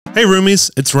Hey roomies,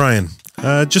 it's Ryan.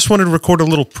 Just wanted to record a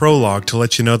little prologue to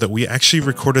let you know that we actually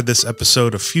recorded this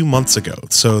episode a few months ago,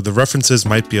 so the references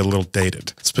might be a little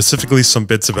dated. Specifically some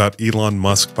bits about Elon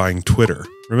Musk buying Twitter.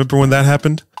 Remember when that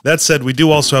happened? That said, we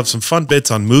do also have some fun bits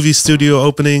on movie studio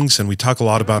openings, and we talk a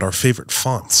lot about our favorite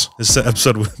fonts. This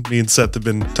episode me and Seth have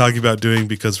been talking about doing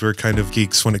because we're kind of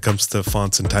geeks when it comes to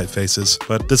fonts and typefaces.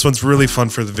 But this one's really fun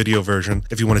for the video version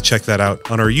if you want to check that out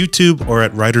on our YouTube or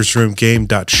at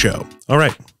writersroomgame.show. All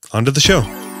right, on to the show.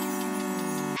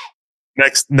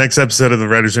 Next episode of the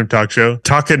Writers Room Talk Show,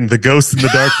 Talkin, the Ghost in the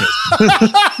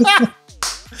Darkness.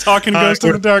 Talking Ghost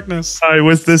in the Darkness.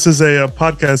 This is a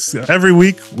podcast. Every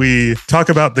week we talk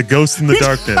about The Ghost in the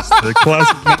Darkness, the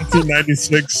classic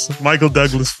 1996 Michael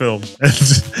Douglas film.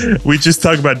 And we just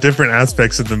talk about different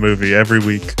aspects of the movie every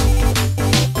week.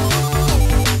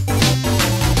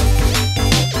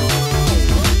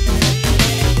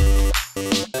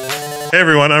 Hey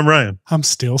everyone, I'm Ryan. I'm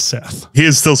still Seth. He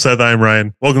is still Seth. I am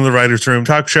Ryan. Welcome to the Writers Room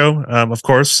Talk Show. Of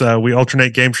course, we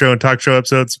alternate game show and talk show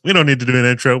episodes. We don't need to do an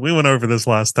intro. We went over this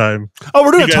last time. Oh,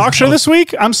 we're doing a talk show this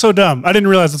week? I'm so dumb. I didn't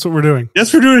realize that's what we're doing.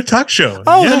 Yes, we're doing a talk show.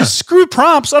 Oh, then screw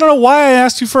prompts. I don't know why I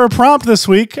asked you for a prompt this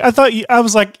week. I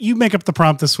was like, you make up the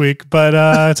prompt this week, but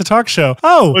it's a talk show.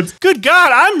 Oh, good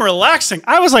God, I'm relaxing.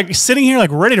 I was like sitting here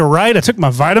like ready to write. I took my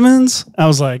vitamins. I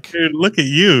was like, dude, look at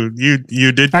you.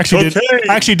 You did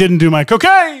actually didn't do my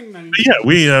cocaine.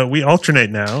 Yeah, we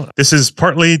alternate now. This is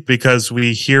partly because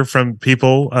we hear from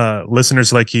people,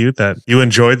 listeners like you, that you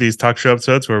enjoy these talk show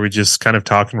episodes where we just kind of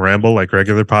talk and ramble like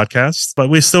regular podcasts, but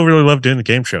we still really love doing the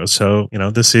game show. So,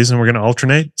 this season we're going to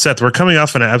alternate. Seth, we're coming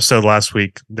off an episode last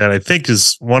week that I think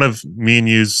is one of me and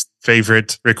you's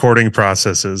favorite recording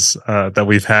processes that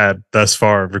we've had thus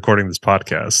far recording this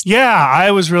podcast. Yeah,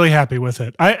 I was really happy with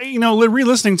it.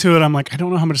 Re-listening to it, I'm like, I don't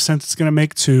know how much sense it's going to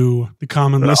make to the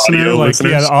common listener.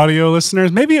 The audio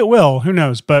listeners. Maybe it will. Who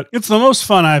knows? But it's the most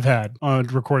fun I've had on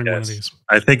recording one of these.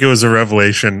 I think it was a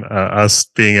revelation, us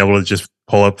being able to just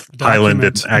pull up Highland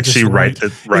and actually write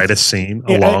a scene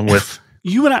along with...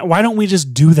 You and I, why don't we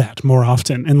just do that more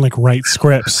often and like write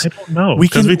scripts? I don't know.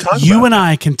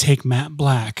 I can take Matt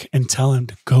Black and tell him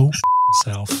to go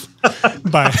himself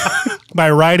by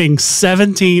writing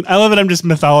 17. I love it. I'm just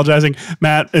mythologizing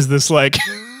Matt as this like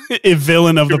a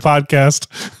villain of the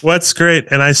podcast. What's great,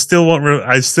 and I still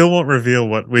won't reveal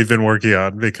what we've been working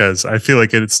on because I feel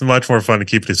like it's much more fun to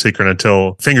keep it a secret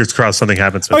until fingers crossed something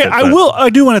happens with it. I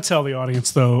do want to tell the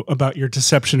audience though about your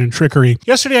deception and trickery.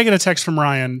 Yesterday I get a text from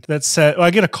Ryan that said,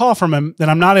 I get a call from him that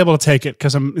I'm not able to take it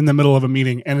because I'm in the middle of a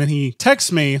meeting, and then he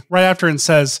texts me right after and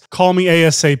says, "Call me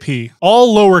ASAP,"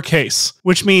 all lowercase,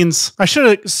 which means I should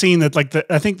have seen that.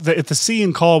 I think that if the C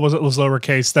in call was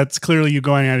lowercase, that's clearly you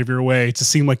going out of your way to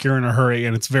seem like you're in a hurry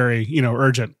and it's very,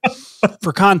 urgent.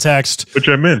 For context, which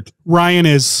I meant, Ryan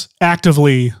is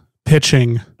actively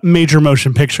pitching major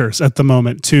motion pictures at the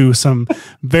moment to some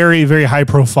very, very high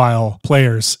profile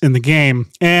players in the game.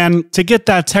 And to get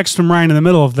that text from Ryan in the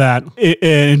middle of that,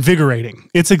 invigorating.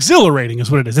 It's exhilarating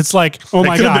is what it is. It's like, oh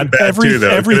my God,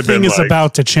 everything is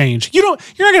about to change. You're not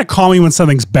going to call me when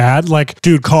something's bad. Like,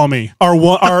 dude, call me.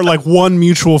 Our like one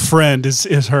mutual friend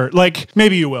is hurt. Like,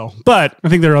 maybe you will. But I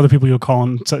think there are other people you'll call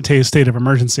in a state of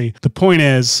emergency. The point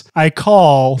is, I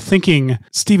call thinking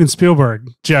Steven Spielberg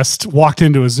just walked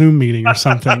into a Zoom meeting or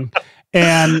something.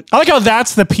 And I like how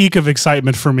that's the peak of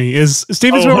excitement for me is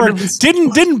Steven Spielberg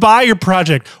didn't buy your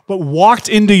project, but walked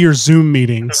into your Zoom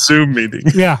meeting.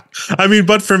 Yeah. I mean,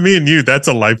 but for me and you, that's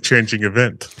a life-changing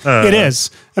event. It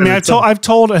is. I mean, I've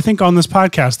told, I think on this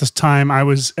podcast this time I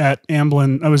was at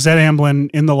Amblin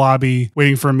in the lobby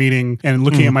waiting for a meeting and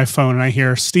looking at my phone, and I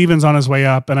hear Steven's on his way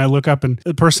up, and I look up and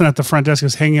the person at the front desk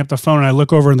is hanging up the phone, and I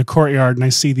look over in the courtyard and I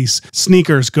see these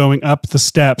sneakers going up the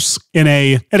steps at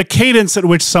a cadence at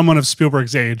which someone of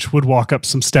Spielberg's age would walk up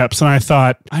some steps. And I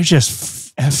thought, I just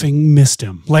effing missed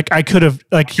him. Like I could have,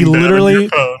 like he literally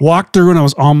walked through and I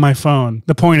was on my phone.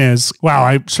 The point is, wow,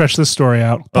 I stretched this story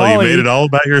out. You made it all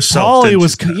about yourself. Paulie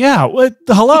was,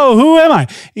 hello, who am I?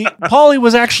 Paulie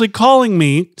was actually calling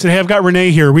me to say, I've got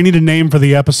Rene here. We need a name for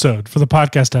the episode, for the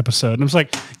podcast episode. And I was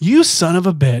like, you son of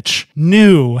a bitch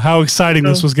knew how exciting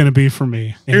this was going to be for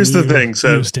me. Here's the thing.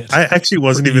 So I actually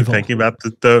wasn't even thinking about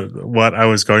what I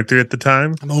was going through at the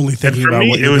time. I'm only thinking about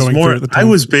what you're going through at the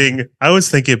time. I was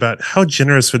thinking about how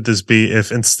generous would this be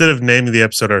if instead of naming the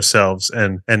episode ourselves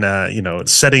and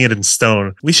setting it in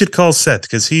stone, we should call Seth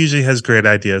because he usually has great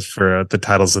ideas for the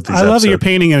titles of these episodes. I love that you're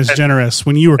painting it as generous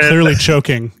when you were clearly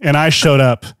choking and I showed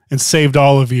up and saved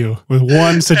all of you with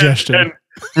one suggestion.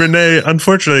 Rene,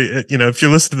 unfortunately, if you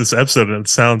listen to this episode and it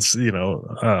sounds,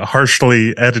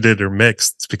 harshly edited or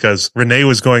mixed, it's because Rene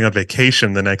was going on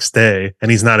vacation the next day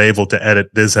and he's not able to edit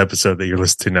this episode that you're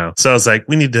listening to now. So I was like,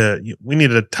 we need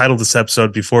to title this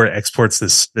episode before it exports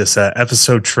this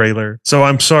episode trailer. So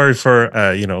I'm sorry for,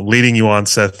 leading you on,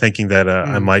 Seth, thinking that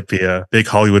I might be a big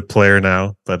Hollywood player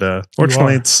now. But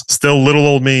fortunately, it's still little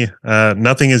old me.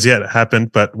 Nothing has yet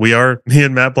happened, but we are, me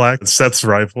and Matt Black, Seth's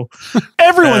rival.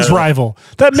 Everyone's rival.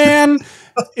 That man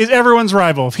is everyone's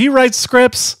rival. If he writes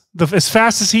scripts as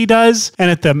fast as he does,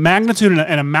 and at the magnitude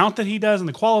and amount that he does, and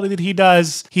the quality that he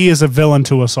does, he is a villain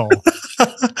to us all.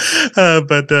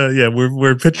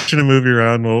 We're pitching a movie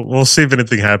around. We'll see if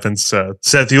anything happens.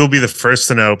 Seth, you'll be the first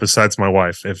to know, besides my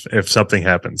wife, if something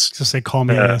happens. Just say, call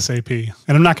me ASAP,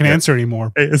 and I'm not going to answer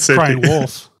anymore. ASAP. Crying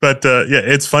wolf. But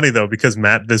it's funny though, because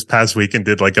Matt this past weekend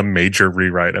did like a major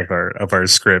rewrite of our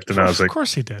script, and I was like, of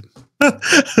course he did.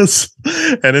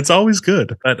 And it's always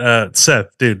good. But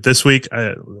Seth, dude, this week,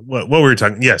 what were we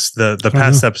talking? Yes, the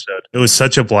past episode. It was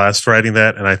such a blast writing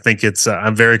that, and I think it's.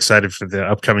 I'm very excited for the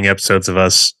upcoming episodes of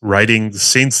us writing the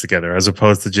scenes together, as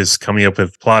opposed to just coming up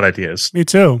with plot ideas. Me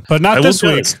too, but not this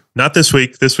week. Not this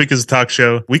week. This week is a talk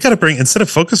show. We got to bring, instead of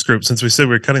focus groups, since we said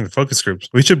we were cutting the focus groups,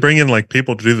 we should bring in like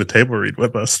people to do the table read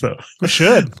with us, though. We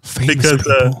should. Because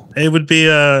it would be,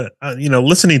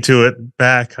 listening to it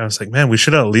back, I was like, man, we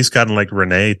should have at least gotten like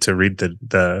Rene to read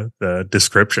the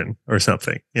description or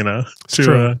something, It's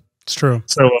true. It's true.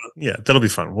 So, that'll be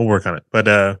fun. We'll work on it.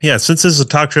 But, since this is a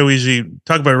talk show, we usually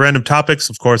talk about random topics.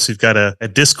 Of course, we've got a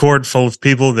Discord full of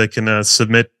people that can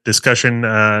submit discussion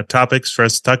topics for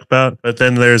us to talk about. But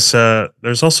then there's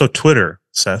also Twitter,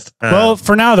 Seth. Well,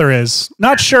 for now there is.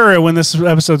 Not sure when this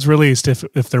episode's released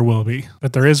if there will be,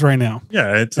 but there is right now.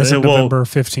 Yeah, it's November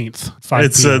 15th.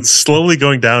 It's slowly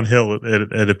going downhill.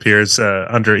 It appears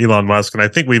under Elon Musk, and I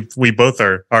think we both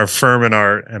are firm in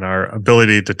our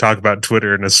ability to talk about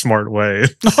Twitter in a smart way.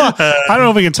 I don't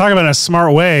know if we can talk about it in a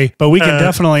smart way, but we can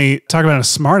definitely talk about it in a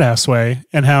smart ass way.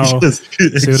 And how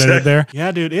exactly. See what I did there?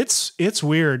 Yeah, dude, it's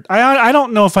weird. I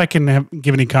don't know if I can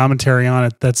give any commentary on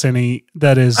it. That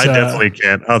is. I definitely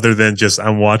can't, other than just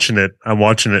I'm watching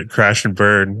it crash and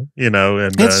burn,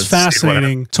 and it's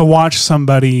fascinating to watch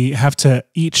somebody have to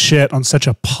eat shit on such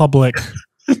a public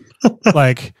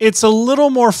like, it's a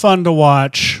little more fun to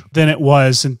watch than it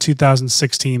was in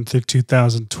 2016 through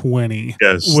 2020.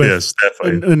 Yes,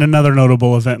 definitely. In another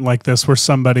notable event like this, where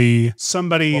somebody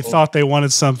thought they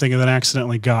wanted something and then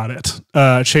accidentally got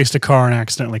it, chased a car and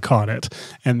accidentally caught it,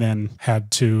 and then had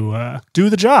to do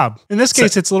the job. In this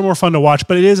case, it's a little more fun to watch,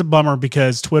 but it is a bummer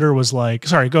because Twitter was like,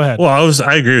 sorry, go ahead. Well,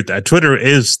 I agree with that. Twitter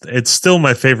it's still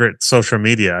my favorite social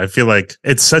media. I feel like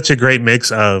it's such a great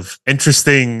mix of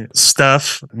interesting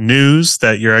stuff, news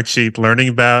that you're actually learning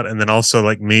about, and then also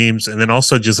like memes, and then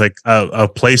also just like a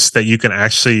place that you can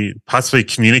actually possibly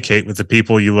communicate with the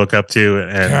people you look up to.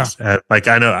 And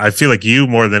I feel like you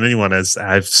more than anyone, as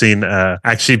I've seen,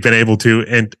 actually been able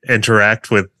to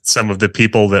interact with some of the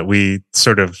people that we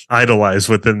sort of idolize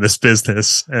within this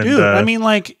business. And, dude, I mean,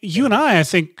 like you and I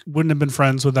think wouldn't have been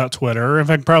friends without Twitter. In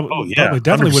fact, probably definitely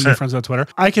 100%. wouldn't be friends without Twitter.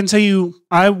 I can tell you,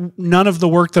 none of the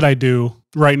work that I do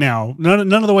right now,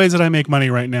 none of the ways that I make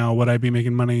money right now would I be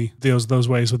making money those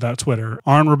ways without Twitter.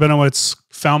 Aaron Rabinowitz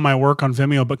found my work on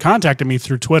Vimeo, but contacted me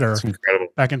through Twitter. That's incredible.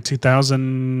 Back in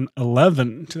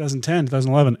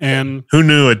 2011. And who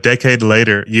knew a decade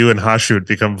later, you and Hashi would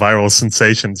become viral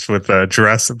sensations with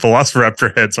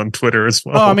Velociraptor heads on Twitter as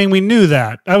well. Oh, I mean, we knew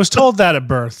that. I was told that at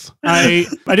birth. I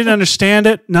didn't understand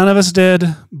it. None of us did,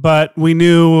 but we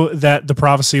knew that the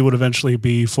prophecy would eventually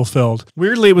be fulfilled.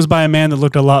 Weirdly, it was by a man that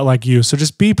looked a lot like you. So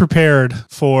just be prepared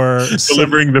for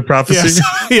delivering the prophecy.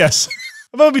 Yes.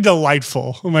 That would be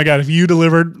delightful. Oh my God. If you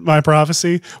delivered my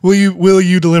prophecy, will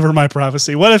you deliver my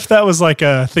prophecy? What if that was like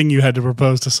a thing you had to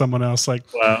propose to someone else? Like,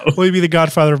 wow. Will you be the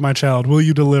godfather of my child? Will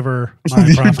you deliver my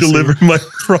prophecy? You deliver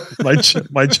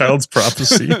my child's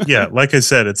prophecy. Yeah. Like I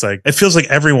said, it's like, it feels like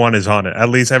everyone is on it. At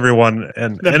least everyone.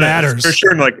 And matters. For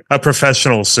sure in like a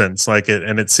professional sense. Like it,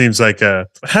 and it seems like,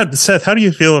 Seth, how do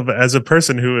you feel as a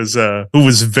person who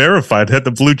was verified, had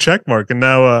the blue check mark, and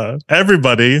now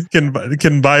everybody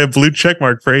can buy a blue check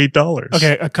mark for $8.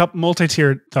 Okay, a couple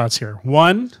multi-tiered thoughts here.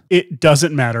 One, it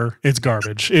doesn't matter. It's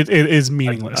garbage. It is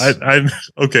meaningless.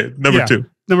 Okay, number two.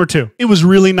 Number two, it was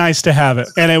really nice to have it.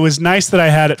 And it was nice that I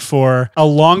had it for a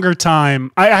longer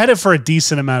time. I had it for a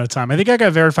decent amount of time. I think I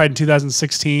got verified in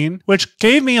 2016, which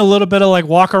gave me a little bit of like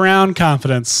walk around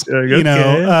confidence, I get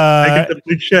the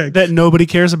blue check that nobody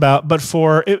cares about. But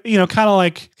for it, kind of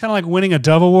like winning a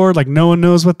Dove Award, like no one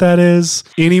knows what that is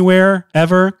anywhere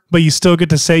ever, but you still get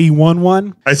to say you won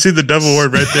one. I see the Dove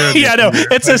Award right there. Yeah, no,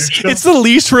 it's the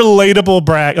least relatable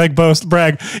brag.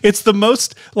 It's the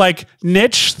most like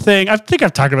niche thing. I think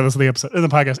I've talked about this in the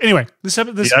podcast. Anyway,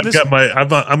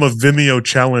 I'm a Vimeo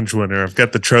challenge winner. I've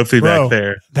got the trophy back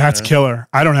there. That's killer.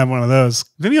 I don't have one of those.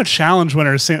 Vimeo challenge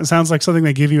winner sounds like something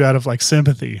they give you out of like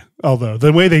sympathy. Although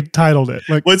the way they titled it,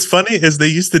 like what's funny is they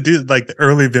used to do like the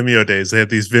early Vimeo days. They had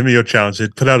these Vimeo challenges.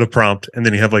 They'd put out a prompt, and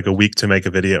then you have like a week to make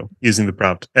a video using the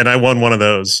prompt. And I won one of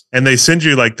those. And they send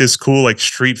you like this cool like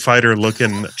Street Fighter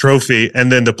looking trophy,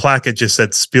 and then the plaque it just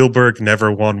said Spielberg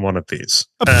never won one of these.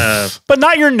 But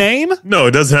not your name? No,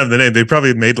 it doesn't have the name. They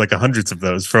probably made like hundreds of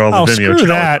those for all the Vimeo challenges.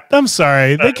 That. I'm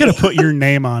sorry. They could have put your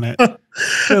name on it.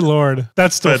 Good Lord.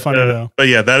 That's still funny though. But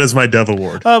yeah, that is my Dove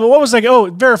Award. But what was like,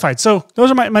 verified. So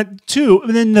those are my two.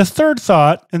 And then the third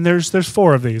thought, and there's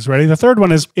four of these, ready? The third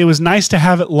one is it was nice to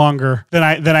have it longer than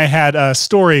I had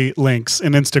story links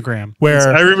in Instagram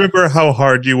where I remember how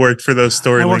hard you worked for those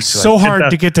story links. I worked so hard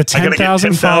to get to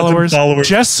 10,000 followers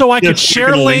just so I could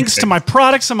share links to my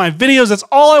products and my videos. That's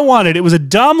all I wanted. It was a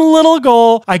dumb little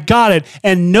goal. I got it.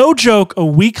 And no joke, a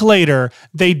week later,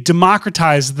 they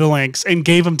democratized the links and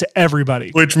gave them to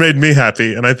everybody. Which made me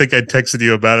happy. And I think I texted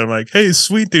you about it. I'm like, hey,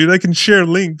 sweet dude, I can share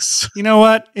links. You know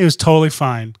what? It was totally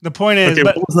fine. The point is... Okay,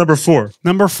 what was number four?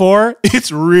 Number four,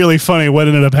 it's really funny what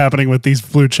ended up happening with these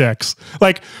blue checks.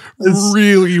 Like,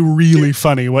 really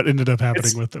funny what ended up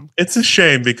happening with them. It's a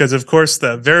shame because, of course,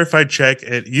 the verified check,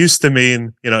 it used to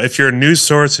mean, if you're a news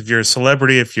source, if you're a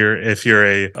celebrity, if you're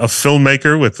a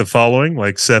filmmaker with the following,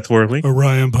 like Seth Worley.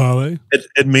 Orion Poly.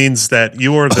 It means that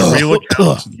you are the real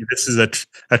account. This is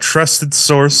a trusted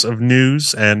source of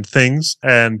news and things,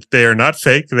 and they are not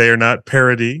fake. They are not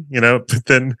parody, but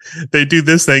then they do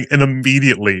this thing and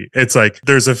immediately it's like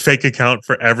there's a fake account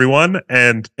for everyone.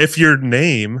 And if your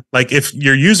name, like if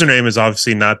your username is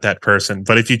obviously not that person,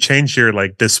 but if you change your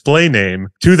like display name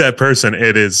to that person,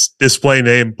 it is display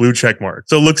name blue check mark.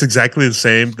 So it looks exactly the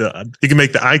same. You can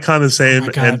make the icon the same,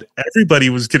 and everybody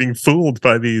was getting fooled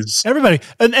by these. Everybody.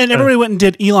 And everybody went and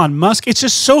did Elon Musk. It's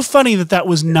just so funny that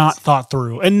was not thought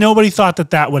through. And nobody thought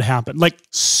that would happen. Like,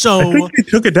 so I think they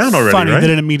took it down already, funny right? that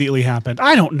it immediately happened.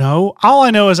 I don't know. All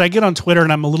I know is I get on Twitter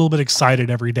and I'm a little bit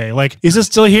excited every day. Like, is it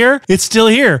still here? It's still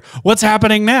here. What's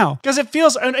happening now? Because it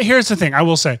feels, and here's the thing I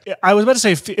will say. I was about to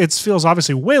say it feels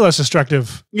obviously way less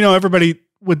destructive. Everybody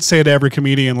would say to every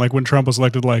comedian, like when Trump was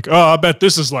elected, like, oh, I bet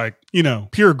this is like,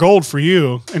 pure gold for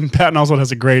you. And Patton Oswalt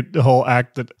has a great whole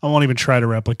act that I won't even try to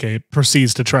replicate,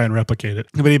 proceeds to try and replicate it.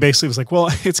 But he basically was like, well,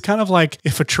 it's kind of like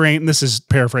if a train, this is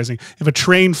paraphrasing, if a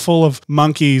train full of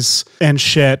monkeys and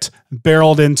shit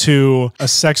barreled into a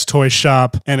sex toy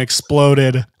shop and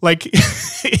exploded, like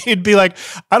it'd be like,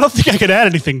 I don't think I could add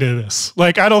anything to this.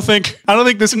 Like, I don't think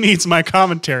this needs my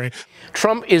commentary.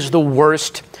 Trump is the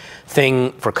worst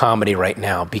thing for comedy right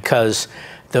now because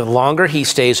the longer he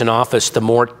stays in office, the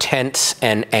more tense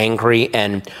and angry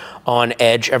and on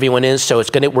edge everyone is. So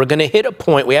we're gonna hit a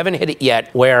point, we haven't hit it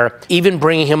yet, where even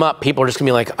bringing him up, people are just gonna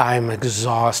be like, I'm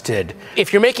exhausted.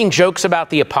 If you're making jokes about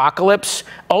the apocalypse,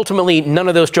 ultimately none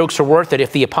of those jokes are worth it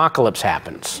if the apocalypse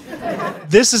happens.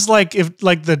 This is like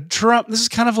this is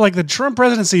kind of like the Trump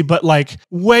presidency, but like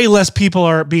way less people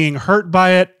are being hurt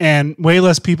by it and way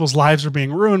less people's lives are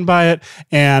being ruined by it.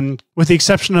 And with the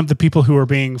exception of the people who are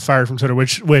being fired from Twitter,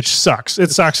 which sucks. It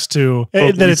sucks too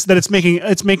that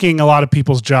it's making a lot of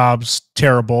people's jobs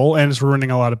terrible and it's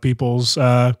ruining a lot of people's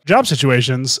job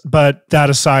situations. But that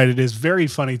aside, it is very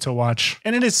funny to watch,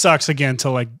 and it sucks again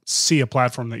to like see a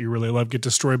platform that you really love get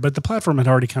destroyed. But the platform had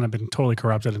already kind of been totally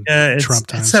corrupted in Trump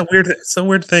times. It's a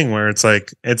weird thing where it's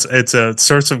like it's a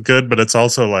source of good, but it's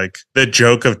also like the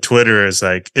joke of Twitter is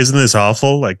like, isn't this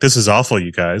awful? Like, this is awful,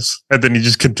 you guys, and then you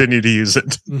just continue to use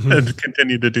it and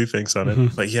continue to do things on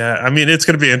it. But yeah, I mean, it's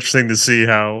going to be interesting to see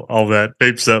how all that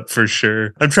shapes up for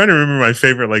sure. I'm trying to remember my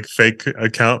favorite like fake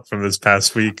account from this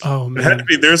past week. Oh man, it had to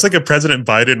be, there's like a President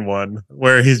Biden one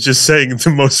where he's just saying the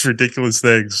most ridiculous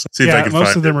things. See if I can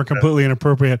most of them are completely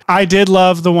inappropriate. I did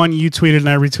love the one you tweeted and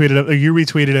I retweeted. You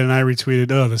retweeted it and I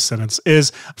retweeted. Oh, this sentence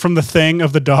is from the thing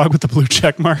of the dog with the blue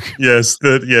check mark. Yes,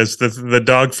 the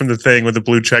dog from the thing with the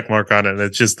blue check mark on it. And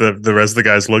it's just the rest of the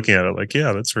guys looking at it like,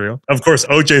 yeah, that's real. Of course,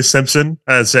 O.J. Simpson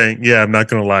saying, yeah, I'm not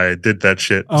gonna lie, I did that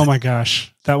shit. Oh my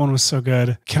gosh. That one was so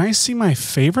good. Can I see my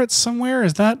favorites somewhere?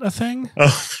 Is that a thing?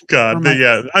 Oh God,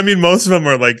 yeah. I mean, most of them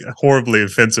are like horribly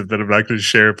offensive that I'm not going to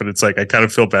share it, but it's like I kind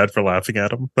of feel bad for laughing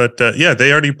at them. But yeah,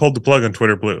 they already pulled the plug on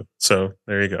Twitter Blue, so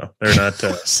there you go. They're not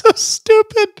so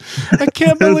stupid. I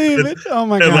can't believe it. Oh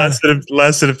my God! It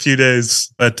lasted a few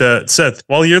days. But Seth,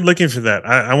 while you're looking for that,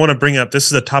 I want to bring up. This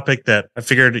is a topic that I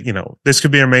figured, this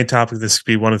could be our main topic. This could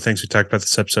be one of the things we talked about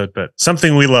this episode, but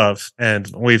something we love, and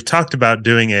we've talked about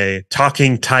doing a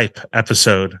talking type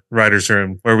episode, Writer's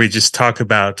Room, where we just talk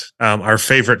about our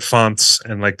favorite fonts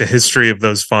and like the history of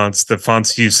those fonts, the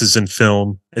fonts uses in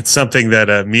film. It's something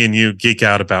that me and you geek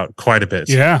out about quite a bit.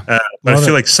 Yeah. But I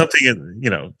feel like something,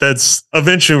 that's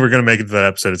eventually we're going to make it to that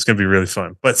episode. It's going to be really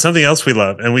fun. But something else we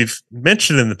love, and we've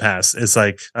mentioned in the past, is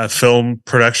like film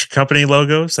production company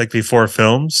logos, like before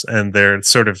films, and their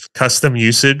sort of custom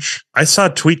usage. I saw a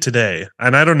tweet today,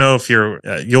 and I don't know if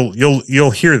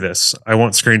you'll hear this. I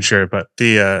won't screen share it, but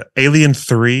the Alien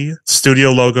 3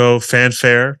 studio logo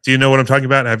fanfare. Do you know what I'm talking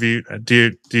about? Do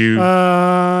you?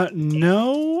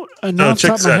 No. No,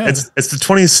 check this out. It's the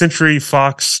 20th Century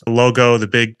Fox logo, the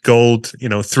big gold,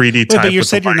 3D type. But you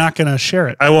said you're not going to share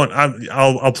it. I won't.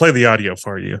 I'll play the audio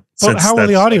for you. But how will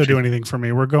the audio do anything for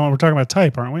me? We're talking about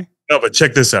type, aren't we? No, but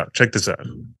check this out.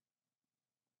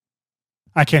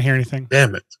 I can't hear anything.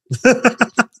 Damn it.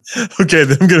 Okay,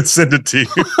 then I'm going to send it to you.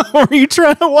 Were you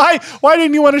trying to? Why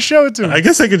didn't you want to show it to me? I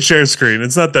guess I could share screen.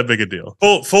 It's not that big a deal.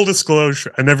 Full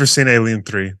disclosure, I've never seen Alien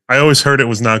 3. I always heard it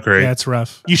was not great. Yeah, it's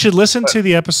rough. You should listen to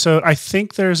the episode. I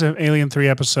think there's an Alien 3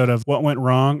 episode of What Went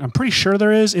Wrong. I'm pretty sure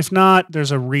there is. If not,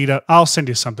 there's a read up. I'll send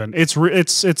you something. It's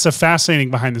a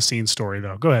fascinating behind the scenes story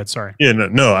though. Go ahead. Sorry. Yeah,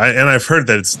 no. I've heard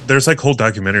that there's like whole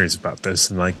documentaries about this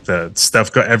and like the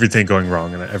stuff, everything going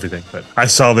wrong and everything. But I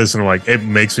saw this and I'm like, it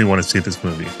makes me want to see this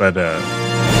movie. But oh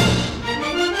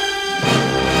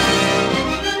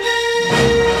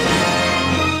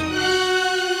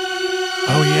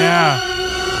yeah,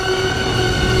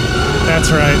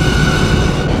 that's right.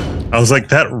 I was like,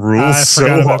 that rules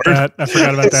so hard. I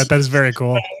forgot about that. That is very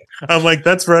cool. I'm like,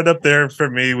 that's right up there for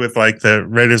me with like the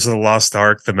Raiders of the Lost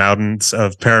Ark, the mountains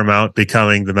of Paramount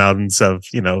becoming the mountains of,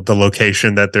 the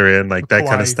location that they're in, like that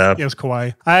kind of stuff. Yes,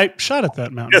 Kauai. I shot at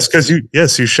that mountain. Yes, because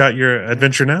you shot your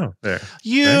Adventure Now there.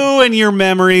 And your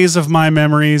memories of my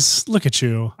memories. Look at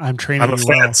you. I'm training you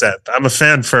well. I'm a fan, Seth. I'm a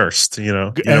fan first,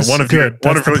 one of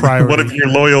your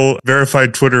loyal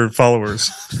verified Twitter followers.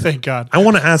 Thank God. I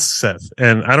want to ask Seth,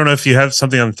 and I don't know if you have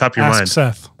something on the top of your mind.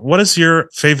 Seth. What is your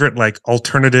favorite like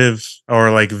alternative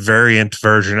or like variant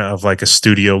version of like a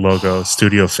studio logo,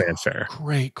 studio fanfare?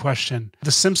 Great question.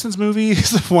 The Simpsons movie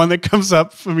is the one that comes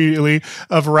up immediately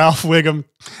of Ralph Wiggum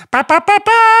ba, ba, ba,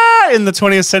 ba, in the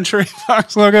 20th Century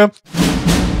Fox logo.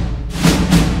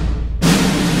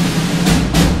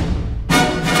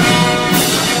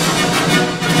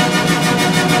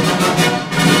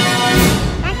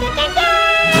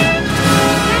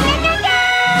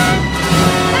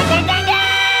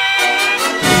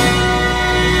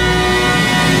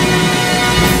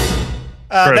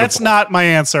 That's not my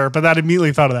answer, but that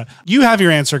immediately thought of that. You have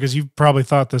your answer because you've probably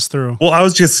thought this through. Well, I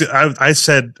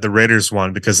said the Raiders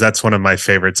one because that's one of my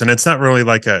favorites. And it's not really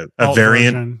like a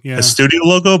variant, a studio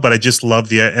logo, but I just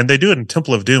love and they do it in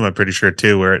Temple of Doom, I'm pretty sure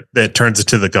too, where it turns it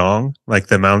to the gong, like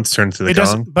the mountains turn to the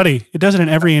gong. Buddy, it does it in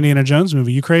every Indiana Jones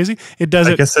movie. You crazy? It does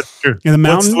it. I guess that's true. In the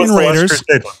Mountain in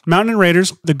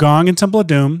Raiders, the gong in Temple of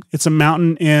Doom. It's a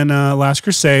mountain in Last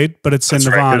Crusade, but it's in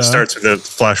Nevada. Right. It starts with a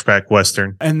flashback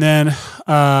Western. And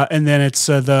then it's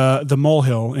the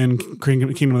molehill in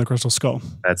Kingdom of the Crystal Skull.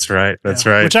 That's right. That's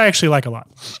right. Which I actually like a lot.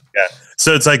 Yeah.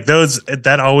 So it's like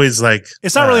that always like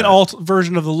it's not really an alt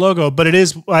version of the logo, but it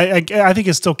is. I think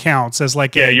it still counts as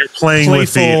like you're playing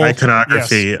with the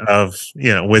iconography of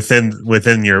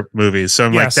within your movies. So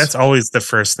I'm like that's always the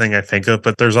first thing I think of.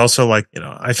 But there's also like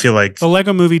I feel like the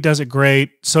Lego Movie does it great.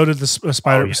 So did the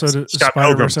Spider. Oh, so did Scott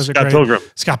Pilgrim. Does it Scott great. Pilgrim.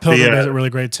 Scott Pilgrim does it really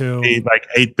great too. The like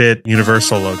 8-bit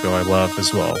Universal logo I love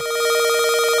as well.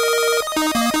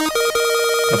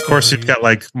 Of course, you've got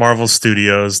like Marvel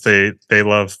Studios. They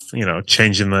love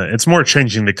changing it's more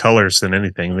changing the colors than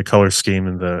anything. The color scheme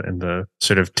and the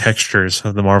sort of textures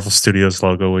of the Marvel Studios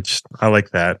logo, which I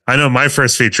like that. I know my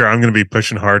first feature, I'm going to be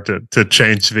pushing hard to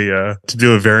change to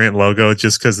do a variant logo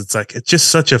just because it's just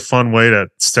such a fun way to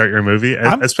start your movie.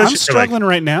 I'm struggling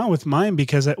right now with mine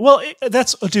because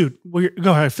dude.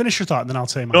 Go ahead, finish your thought, and then I'll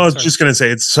say mine. No, I was just going to say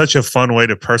it's such a fun way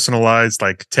to personalize,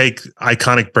 like take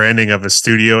iconic branding of a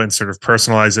studio and sort of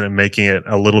personalize personalizing it and making it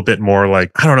a little bit more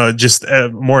like, I don't know, just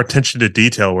more attention to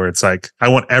detail, where it's like, I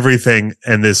want everything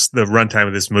in the runtime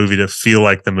of this movie to feel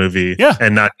like the movie,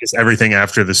 and not just everything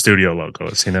after the studio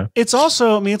logos, you know? It's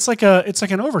also, I mean, it's like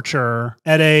an overture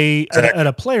at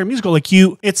a play or musical. Like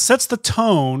it sets the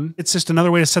tone. It's just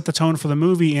another way to set the tone for the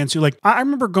movie. And so, like, I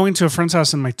remember going to a friend's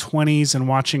house in my 20s and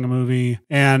watching a movie,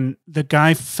 and the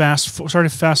guy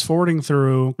started fast forwarding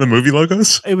through the movie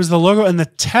logos. It was the logo and the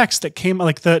text that came,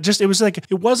 like it was like,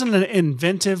 it wasn't an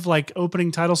inventive like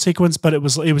opening title sequence, but it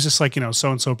was just like, you know,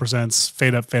 so and so presents,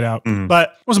 fade up, fade out. But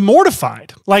I was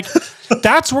mortified. Like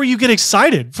that's where you get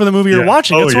excited for the movie you're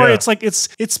watching. That's where it's like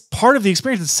it's part of the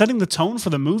experience. It's setting the tone for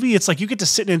the movie. It's like you get to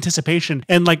sit in anticipation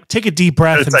and like take a deep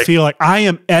breath and feel like I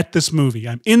am at this movie.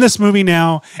 I'm in this movie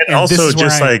now. And also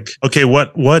just like, okay,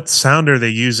 what sound are they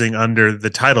using under the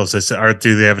titles?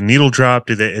 Do they have a needle drop?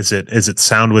 Is it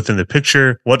sound within the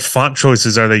picture? What font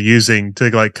choices are they using to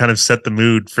like kind of set the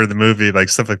mood for the movie? Like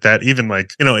stuff like that. Even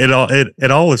like, you know,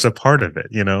 it all is a part of it,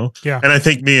 you know? Yeah. And I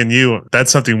think me and you,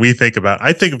 that's something we think about.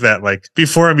 I think of that like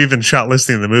before I'm even shot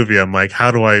listing the movie, I'm like,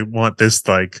 how do I want this,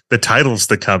 like the titles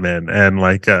to come in and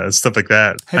like stuff like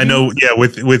that.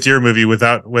 With your movie,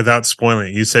 without spoiling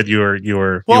it, you said you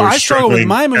were I struggle with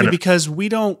my movie because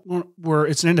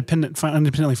it's an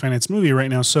independently financed movie right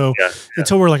now. So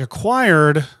until we're like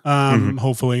acquired,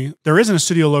 hopefully there isn't a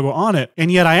studio logo on it.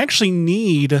 And yet I actually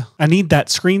need that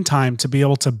screen time to be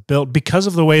able to build, because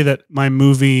of the way that my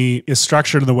movie is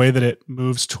structured and the way that it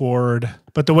moves toward,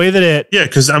 but the way that it... Yeah,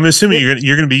 because I'm assuming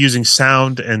you're going to be using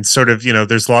sound and sort of, you know,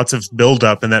 there's lots of build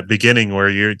up in that beginning where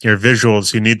your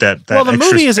visuals, you need that well, the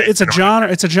movie it's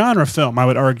a genre film, I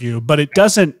would argue, but it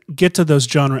doesn't get to those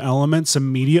genre elements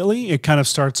immediately. It kind of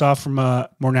starts off from a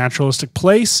more naturalistic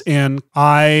place, and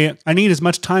I need as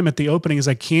much time at the opening as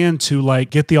I can to like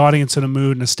get the audience in a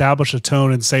mood and establish a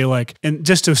tone and say like, and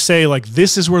just to say like,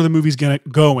 this is where the movie's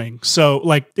going. So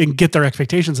like, and get their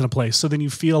expectations in a place. So then you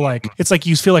feel like, it's like,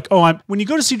 you feel like, oh, when you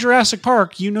go to see Jurassic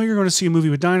Park, you know you're going to see a movie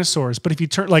with dinosaurs. But if you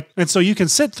turn like, and so you can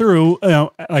sit through, you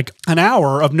know, like an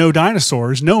hour of no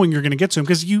dinosaurs, knowing you're going to get to them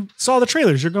because you saw the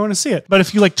trailers, you're going to see it. But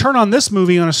if you like turn on this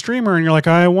movie on a streamer and you're like,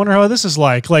 I wonder how this is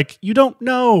like you don't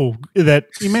know that,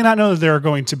 you may not know that there are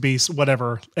going to be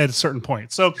whatever at a certain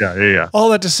point. So all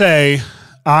that to say,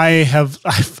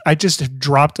 I just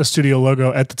dropped a studio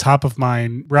logo at the top of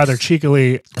mine rather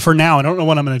cheekily for now. I don't know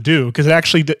what I'm going to do because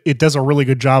it does a really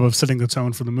good job of setting the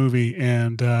tone for the movie,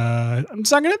 and I'm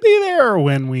just not going to be there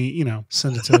when we, you know,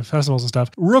 send it to festivals and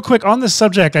stuff. Real quick on this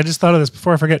subject, I just thought of this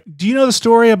before I forget. Do you know the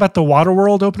story about the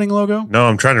Waterworld opening logo? No,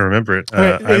 I'm trying to remember it.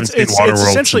 Okay. I haven't seen Waterworld. It's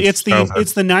essentially it's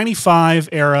the 95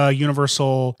 era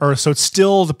Universal Earth, so it's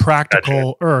still the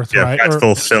practical Earth, right?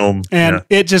 Practical film, and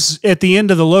it just at the end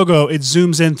of the logo, it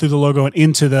zooms in through the logo and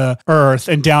into the Earth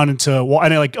and down into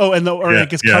and like it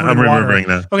gets covered in water. I'm remembering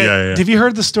that. Okay, have you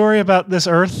heard the story about this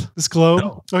Earth, this globe?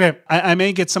 No. Okay, I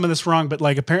may get some of this wrong, but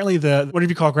like apparently whatever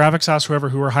you call graphics house,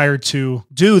 who were hired to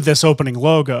do this opening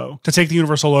logo, to take the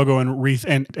Universal logo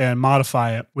and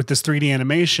modify it with this 3D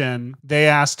animation, they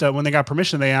asked when they got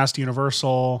permission, they asked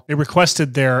Universal, they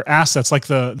requested their assets, like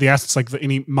the assets like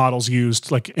any models used,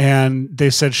 like, and they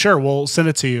said sure, we'll send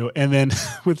it to you. And then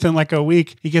within like a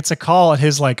week, he gets a call at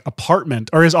his like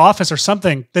apartment or his office or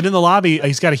something, that in the lobby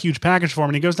he's got a huge package for him,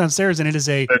 and he goes downstairs and it is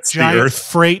a giant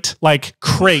freight like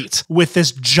crate with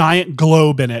this giant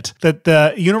globe in it that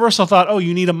the Universal thought, oh,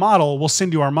 you need a model, we'll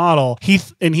send you our model. He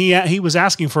was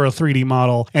asking for a 3D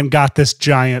model and got this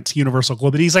giant Universal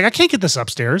globe, but he's like, I can't get this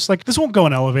upstairs, like this won't go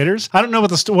in elevators. I don't know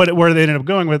where they ended up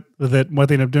going with it, what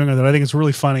they ended up doing with it. I think it's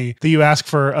really funny that you ask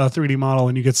for a 3D model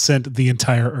and you get sent the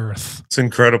entire Earth. It's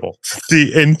incredible.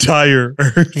 The entire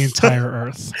Earth. The entire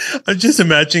Earth. I'm just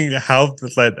imagining how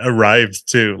that arrived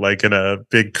too, like in a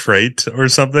big crate or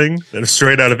something,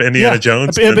 straight out of Indiana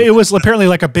Jones. It was apparently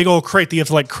like a big old crate that you have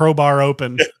to like crowbar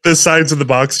open. The sides of the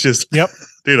box just... Yep.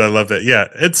 Dude, I love that. Yeah,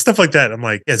 it's stuff like that. I'm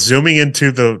like, zooming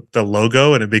into the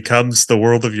logo and it becomes the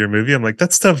world of your movie. I'm like,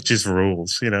 that stuff just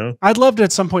rules, you know? I'd love to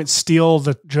at some point steal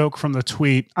the joke from the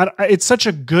tweet. It's such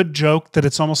a good joke that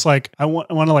it's almost like I want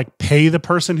to like pay the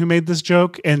person who made this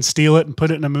joke and steal it and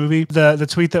put it in a movie. The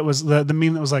tweet that was the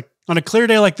meme that was like, on a clear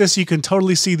day like this, you can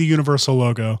totally see the Universal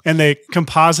logo. And they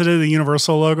composited the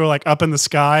Universal logo like up in the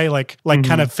sky, like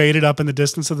kind of faded up in the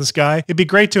distance of the sky. It'd be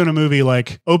great to in a movie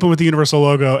like open with the Universal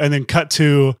logo and then cut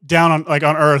to down on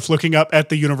Earth, looking up at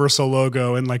the Universal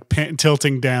logo and like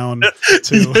tilting down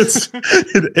to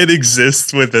it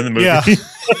exists within the movie. Yeah.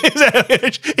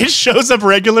 It shows up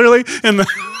regularly in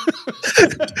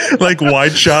the like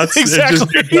wide shots. Exactly.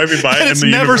 It just driving by and it's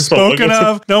never spoken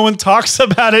of. No one talks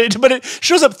about it, but it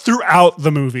shows up throughout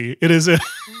the movie. It is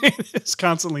it's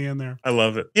constantly in there. I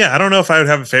love it. Yeah, I don't know if I would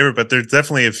have a favorite, but there's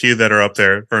definitely a few that are up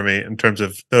there for me in terms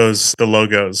of the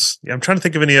logos. Yeah, I'm trying to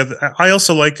think of any other. I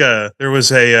also like there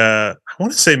was I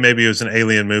want to say maybe it was an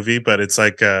alien movie, but it's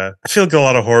like I feel like a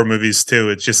lot of horror movies too.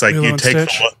 It's just like you take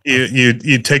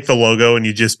you take the logo and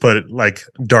you just put it like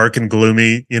dark and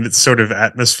gloomy in its sort of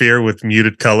atmosphere with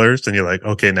muted colors, and you're like,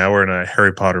 okay, now we're in a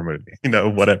Harry Potter movie,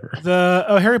 whatever.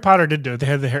 Harry Potter did do it. They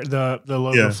had the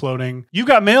logo floating. You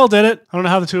Got Mail did it. I don't know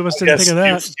how the two of us didn't think of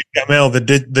that. You Got Mail, the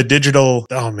digital.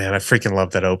 Oh man, I freaking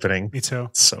love that opening. Me too.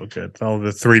 It's so good. All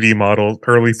the 3D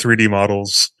early 3D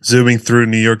models zooming through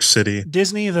New York City.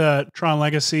 Disney, the Tron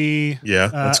Legacy. Yeah,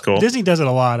 that's cool. Disney does it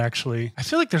a lot, actually. I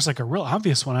feel like there's like a real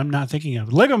obvious one I'm not thinking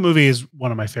of. Lego Movie is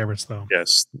one of my favorites, though.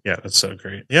 Yes. Yeah, that's so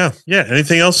great. Yeah.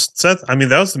 Anything else, Seth? I mean,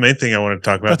 that was the main thing I wanted to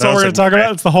talk about. That's all we're going to talk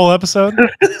about? It's the whole episode?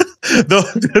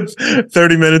 The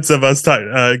 30 minutes of us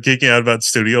geeking out about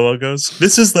studio logos.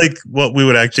 This is like what we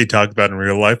would actually talk about in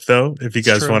real life, though. If you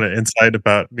guys want an insight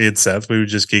about me and Seth, we would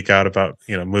just geek out about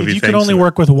movie things. If you could only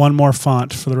work with one more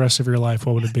font for the rest of your life,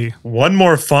 what would it be? One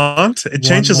more font? It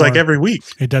changes like every week.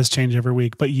 It does change every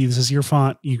week, but this is your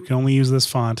font. You can only use this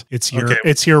font. It's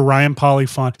your Ryan Pauly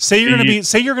font. Say you're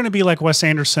going to be like Wes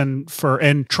Anderson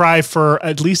and try for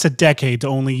at least a decade to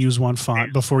only use one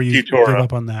font before you give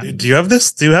up on that. Do you have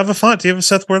this? Do you have a font? Do you have a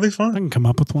Seth Worley font? I can come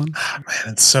up with one. Oh,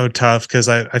 man, it's so tough because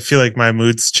I feel like my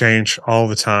moods change all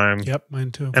the time. Yep,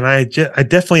 mine too. And I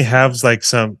definitely have like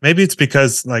maybe it's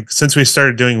because like since we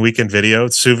started doing weekend video,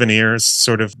 souvenirs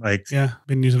sort of like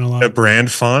been using a lot. A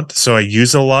brand font. So I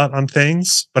use it a lot on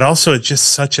things, but also it's just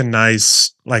such a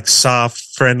nice, like soft,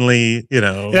 friendly,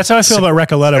 That's how I feel about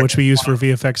Recoleta, which we use for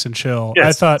VFX and chill.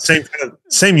 Yes, I thought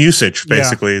same usage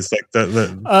basically. It's like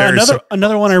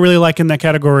another one I really like in that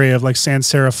category of like sans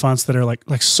serif fonts that are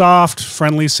like soft,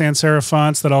 friendly sans serif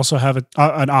fonts that also have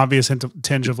an obvious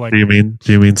tinge of like. Do you mean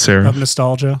serif? Of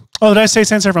nostalgia. Oh, did I say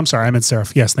sans serif? I'm sorry, I meant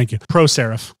serif. Yes, thank you. Pro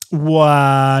serif.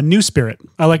 New Spirit.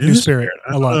 I like New Spirit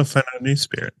a lot. I don't know if I know New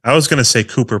Spirit. I was going to say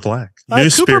Cooper Black.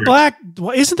 Cooper Black.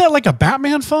 Well, isn't that like a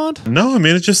Batman font? No, I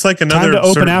mean it's just like another. Time to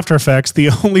open After Effects. The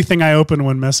only thing I open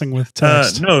when messing with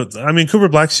text. No, I mean Cooper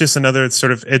Black's just another. It's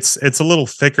sort of it's a little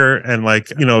thicker and like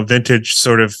vintage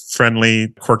sort of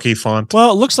friendly, quirky font.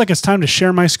 Well, it looks like it's time to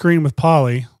share my screen with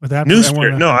Polly. With that, New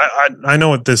Spirit. No, I know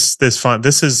what this font.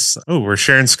 This is. Oh, we're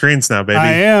sharing screens now, baby.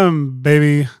 I am,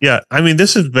 baby. Yeah, I mean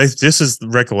this is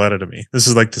Recoleta to me. This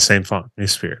is like the same font, New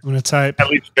Spirit. I'm gonna type at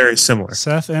least very similar.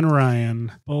 Seth and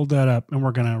Ryan. Hold that up, and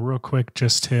we're gonna real quick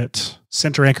just hit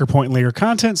center anchor point layer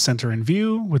content, center and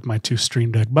view with my two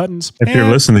Stream Deck buttons. If you're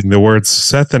listening, the words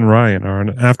Seth and Ryan are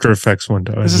an After Effects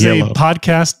window. This is a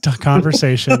podcast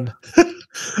conversation.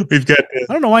 We've got.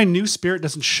 I don't know why New Spirit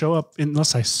doesn't show up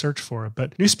unless I search for it,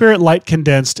 but New Spirit Light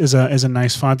Condensed is a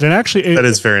nice font, and actually that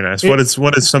is very nice.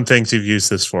 What is some things you've used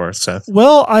this for, Seth?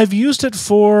 Well, I've used it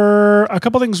for a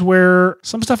couple things where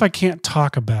some stuff I can't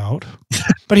talk about.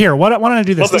 But here, why don't I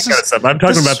do this? This kind of stuff. I'm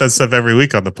talking about that stuff every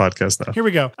week on the podcast now. Here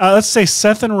we go. Let's say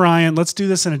Seth and Ryan. Let's do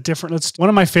this in a different. One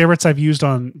of my favorites I've used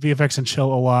on VFX and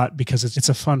Chill a lot because it's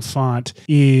a fun font.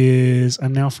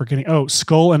 I'm now forgetting. Oh,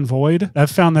 Skull and Void. I've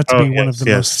found that to be one of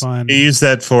the most fun. You used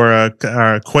that for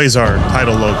Quasar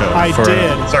title logo. I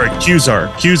did. Sorry,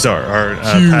 Qzar, our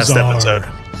past episode.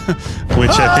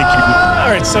 Which I think you. All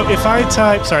right, so if I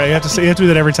type, sorry, you have to do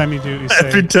that every time you do.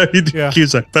 Every time you do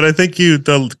Qzar, but I think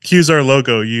the Qzar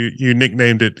logo you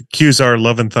nicknamed it Qzar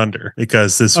Love and Thunder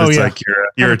because this was like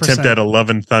your attempt at a Love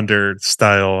and Thunder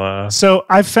style. So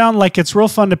I've found like it's real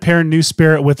fun to pair New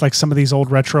Spirit with like some of these old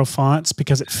retro fonts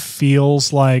because it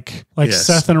feels like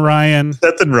Seth and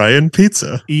Ryan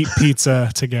pizza eat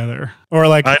pizza together. Or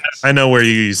like I know where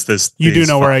you use this. You do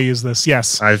know where I use this.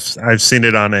 Yes, I've seen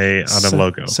it on a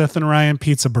logo. Seth and Ryan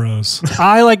Pizza Bros.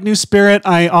 I like New Spirit.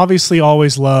 I obviously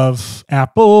always love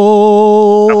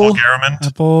Apple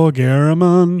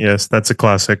Garamond. Yes, that's a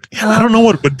classic. Yeah, I don't know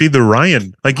what would be the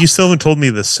Ryan. Like you still haven't told me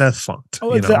the Seth font.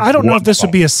 I don't know if this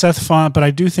would be a Seth font, but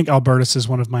I do think Albertus is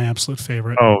one of my absolute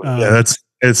favorite. Oh yeah,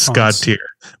 it's God tier,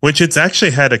 which it's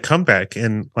actually had a comeback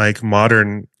in like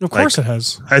modern. Of course it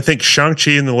has. I think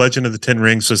Shang-Chi and the Legend of the Ten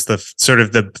Rings was the sort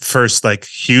of the first like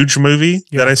huge movie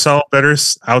that I saw better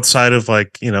outside of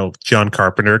like, John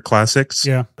Carpenter classics.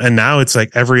 Yeah. And now it's like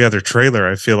every other trailer.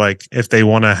 I feel like if they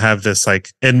want to have this like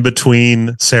in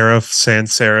between sans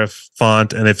serif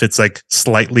font, and if it's like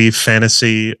slightly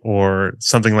fantasy or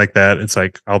something like that, it's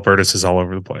like Albertus is all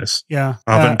over the place. Yeah.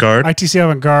 Avant-garde. ITC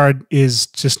Avant-garde is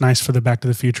just nice for the Back to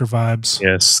the Future vibes.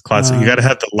 Yes, classic. You got to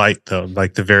have the light though,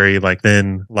 like the very like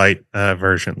thin light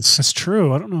versions. That's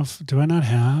true. I don't know if do I not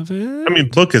have it. I mean,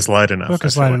 book is light enough. Book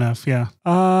is light enough. Yeah.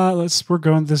 We're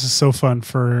going. This is so fun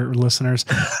for listeners.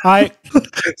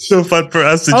 So fun for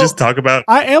us to just talk about.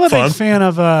 I am a big fan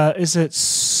of. Is it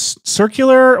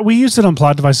circular? We use it on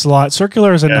plot devices a lot.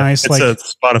 Circular is a nice it's a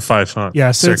Spotify font.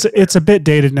 Yeah, so it's a bit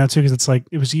dated now too because it's like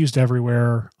it was used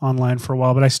everywhere online for a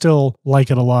while, but I still like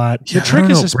it a lot. The trick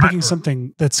is just picking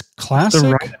something that's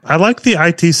classic. I like the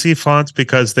ITC fonts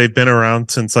because they've been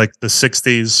around since like the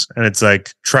 60s, and it's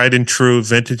like tried and true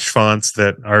vintage fonts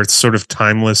that are sort of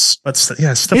timeless. But stuff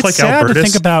it's like sad Albertus. to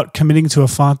think about committing to a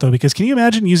font though, because can you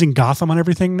imagine using Gotham on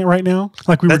everything right now,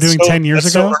 like we were doing 10 years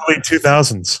ago? So early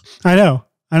 2000s. I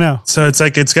know. So it's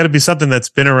like, it's got to be something that's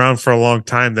been around for a long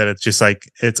time, that it's just like,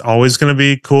 it's always going to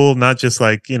be cool, not just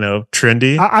like,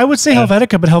 trendy. I would say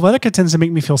Helvetica, but Helvetica tends to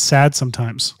make me feel sad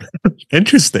sometimes.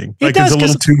 Interesting. It like does,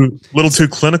 it's a little too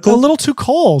clinical. A little too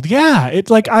cold. Yeah. It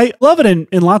like, I love it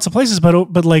in lots of places,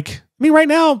 but like, I mean, right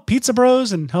now, Pizza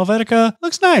Bros and Helvetica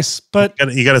looks nice, but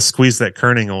you got to squeeze that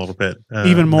kerning a little bit.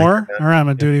 Even more? All right, I'm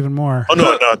going to do it even more. Oh,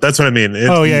 no, that's what I mean.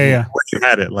 Yeah. When you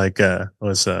had it, like,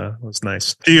 was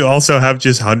nice. Do you also have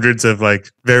just hundreds of, like,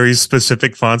 very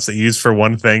specific fonts that you use for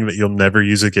one thing that you'll never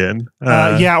use again?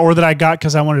 Or that I got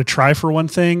because I wanted to try for one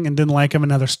thing and didn't like them,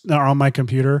 and now they're on my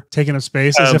computer, taking up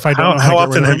space as if I don't know how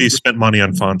often have you spent money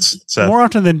on fonts, Seth? More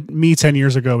often than me 10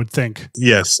 years ago would think.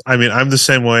 Yes. I mean, I'm the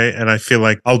same way, and I feel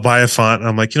like I'll buy a font, and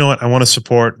I'm like, you know what? I want to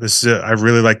support this. I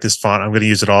really like this font. I'm going to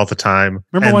use it all the time.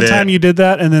 Remember one time you did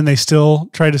that and then they still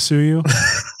tried to sue you?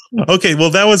 Okay, well,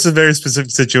 that was a very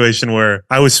specific situation where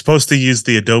I was supposed to use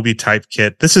the Adobe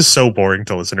Typekit. This is so boring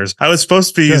to listeners. I was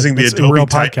supposed to be using the Adobe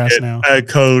Typekit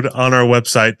code on our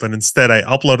website, but instead I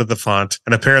uploaded the font,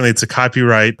 and apparently it's a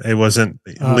copyright. It wasn't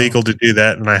legal to do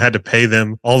that, and I had to pay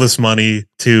them all this money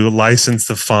to license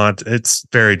the font. It's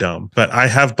very dumb. But I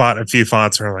have bought a few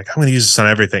fonts where I'm like, I'm going to use this on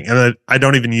everything, and I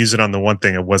don't even use it on the one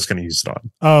thing I was going to use it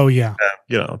on. Oh, yeah.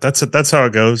 That's how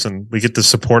it goes, and we get to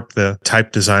support the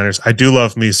type designers. I do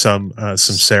love me some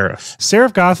serif.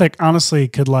 Serif Gothic, honestly,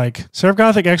 Serif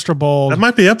Gothic extra bold. That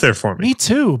might be up there for me. Me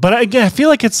too. But again, I feel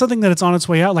like it's something that it's on its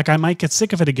way out. Like I might get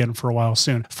sick of it again for a while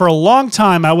soon. For a long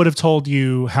time, I would have told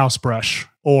you House Brush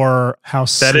or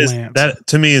House Slant. That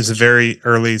to me is a very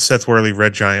early Seth Worley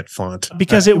Red Giant font.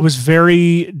 Because it was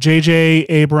very J.J.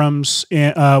 Abrams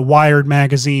Wired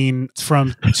magazine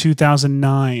from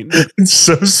 2009. It's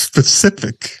so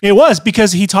specific. It was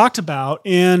because he talked about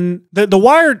in the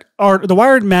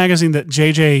Wired magazine that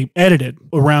J.J. edited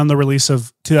around the release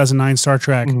of 2009 Star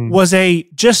Trek was I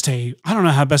don't know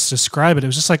how best to describe it. It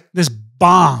was just like this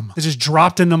bomb that just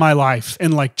dropped into my life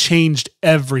and like changed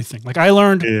everything. Like I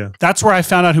learned, that's where I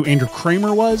found out who Andrew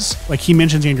Kramer was. Like he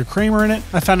mentions Andrew Kramer in it.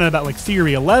 I found out about like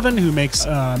Theory 11, who makes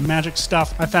magic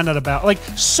stuff. I found out about like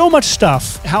so much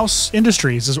stuff. House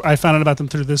Industries, I found out about them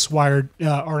through this Wired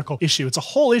article issue. It's a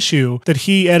whole issue that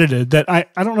he edited that I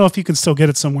don't know if you can still get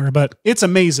it somewhere, but it's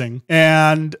amazing.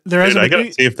 And there hasn't I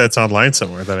gotta see if that's online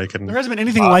somewhere that I can. There hasn't been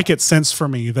anything like it since for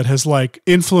me that has like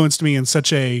influenced me in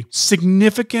such a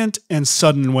significant and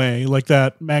sudden way like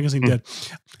that magazine did.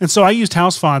 And so I used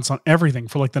house fonts on everything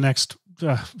for like the next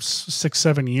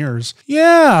 6-7 years.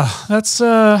 That's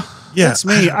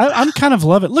me. I'm kind of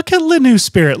love it. Look at the New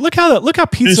Spirit. Look how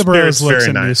Pizza Bros looks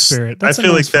in New Spirit. That's I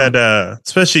feel like font. That,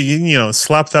 especially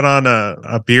slap that on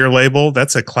a beer label.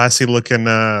 That's a classy looking.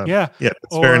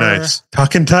 It's very nice.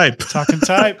 Talkin Type.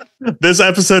 This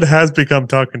episode has become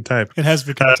Talkin Type. It has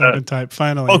become Talkin Type.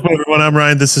 Finally. Welcome everyone. I'm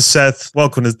Ryan. This is Seth.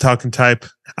 Welcome to Talkin Type.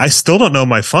 I still don't know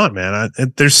my font, man.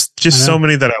 There's just so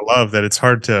many that I love that it's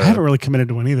hard to. I haven't really committed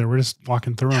to one either. We're just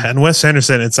walking through them. And Wes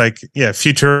Anderson, it's like,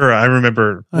 Futura. I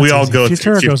remember we all go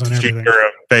through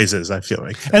Futura phases, I feel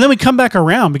like. And then we come back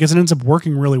around because it ends up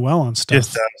working really well on stuff.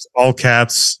 Yes, all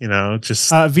caps,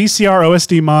 just. VCR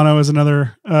OSD mono is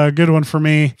another good one for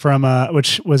me from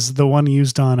which was the one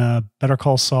used on Better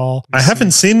Call Saul. I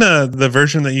haven't seen the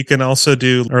version that you can also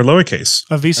do or lowercase.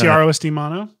 A VCR OSD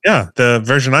mono? Yeah, the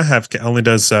version I have only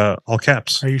does all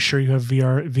caps. Are you sure you have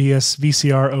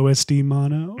VCR OSD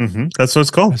mono? Mm-hmm. That's what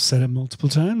it's called. I've said it multiple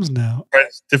times now. Right,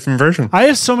 different version. I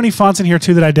have so many fonts in here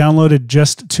too that I downloaded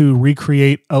just to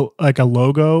recreate a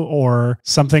logo or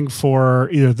something for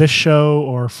either this show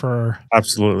or for.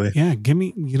 Absolutely. Yeah,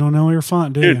 you don't know your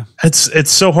font, do you?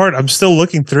 It's so hard. I'm still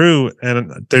looking through,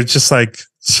 and they're just like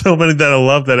so many that I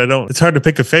love that it's hard to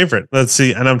pick a favorite. Let's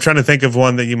see. And I'm trying to think of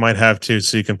one that you might have too,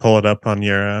 so you can pull it up on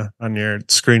your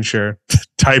screen share.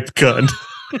 type gun.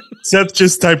 Seth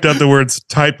just typed out the words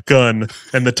type gun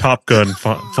and the Top Gun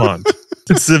font.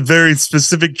 It's a very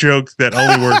specific joke that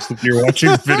only works if you're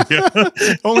watching the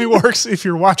video. Only works if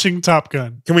you're watching Top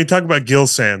Gun. Can we talk about Gill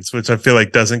Sans, which I feel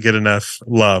like doesn't get enough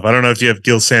love? I don't know if you have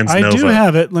Gill Sans Nova. I do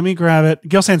have it. Let me grab it.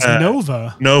 Gill Sans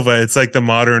Nova. Nova. It's like the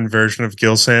modern version of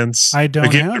Gill Sans. I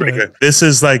don't have it. Good. This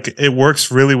is like, it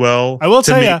works really well. I will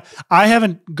tell you, I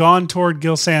haven't gone toward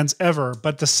Gill Sans ever,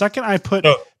 but the second I put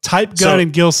Type Gun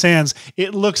and Gill Sans,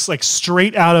 it looks like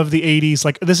straight out of the 80s.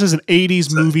 Like this is an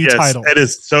 80s movie title. It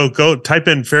is. So go type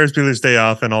in Ferris Bueller's Day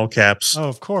Off in all caps. Oh,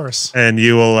 of course. And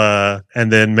you will,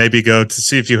 and then maybe go to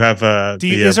see if you have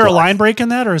is there a line break in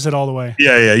that, or is it all the way?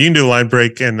 Yeah. You can do a line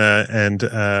break and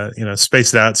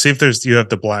space it out. See if you have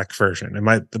the black version.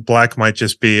 The black might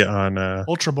just be on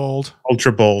Ultra Bold.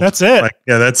 Ultra Bold. That's it.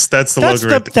 That's the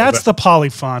logo. That's the poly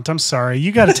font. I'm sorry.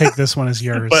 You got to take this one as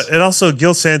yours. But it also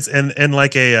Gill Sans and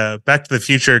like a Back to the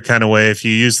Future kind of way. If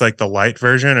you use like the light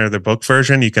version or the book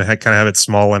version, you can kind of have it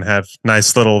small and have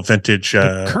nice little vintage.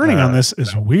 The kerning on this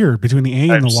is weird between the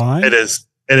A and the Y. It is.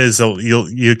 It is.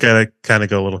 You gotta kind of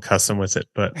go a little custom with it,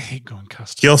 but I hate going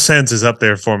custom. Gill Sans is up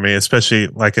there for me, especially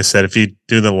like I said, if you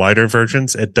do the lighter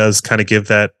versions, it does kind of give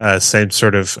that same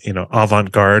sort of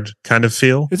avant-garde kind of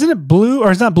feel. Isn't it blue,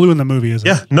 or it's not blue in the movie? Is it?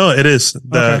 Yeah, no, it is.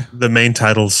 The main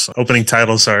titles, opening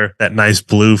titles, are that nice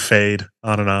blue fade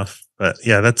on and off. But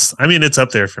yeah, it's up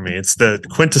there for me. It's the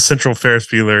quintessential Ferris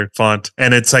Bueller font.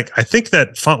 And it's like, I think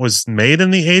that font was made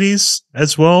in the 80s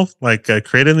as well, like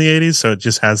created in the 80s. So it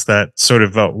just has that sort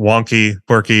of wonky,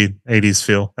 quirky 80s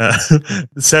feel.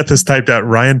 Seth has typed out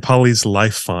Ryan Pauly's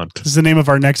Life font. This is the name of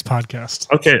our next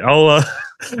podcast. Okay,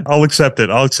 I'll accept it.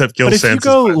 I'll accept Gill Sans. But if you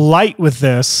go light with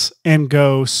this and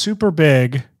go super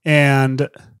big and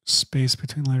space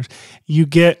between letters, you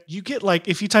get like,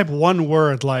 if you type one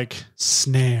word like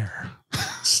snare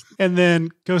and then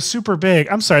go super big.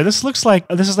 I'm sorry, this is like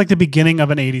the beginning of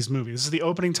an 80s movie. This is the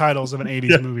opening titles of an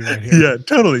 80s movie right here. Yeah,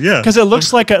 totally. Yeah. Because it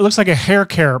looks like a hair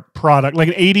care product, like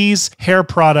an 80s hair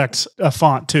product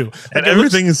font too. Like, and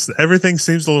everything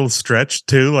seems a little stretched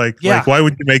too. Like why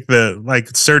would you make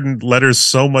the certain letters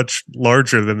so much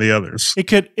larger than the others? It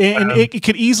could it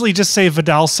could easily just say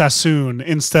Vidal Sassoon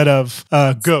instead of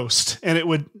Ghost, and it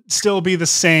would still be the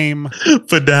same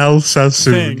Vidal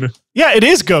Sassoon thing. Yeah, it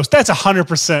is Ghost. That's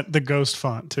 100% the Ghost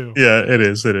font too. Yeah, it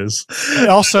is. It is.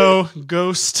 Also,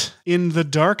 Ghost in the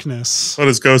Darkness. What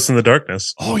is Ghost in the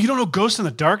Darkness? Oh, you don't know Ghost in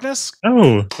the Darkness?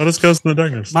 Oh, what is Ghost in the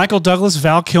Darkness? Michael Douglas,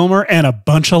 Val Kilmer, and a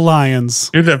bunch of lions.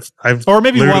 Dude, or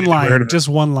maybe one lion, just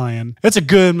one lion. It's a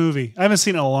good movie. I haven't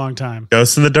seen it in a long time.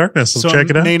 Ghost in the Darkness. Let's check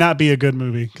it out. It may not be a good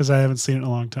movie because I haven't seen it in a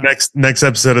long time. Next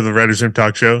episode of the Writers Room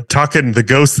Talk Show, Talkin, the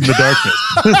Ghost in the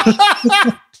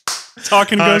Darkness.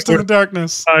 Talking Ghost in the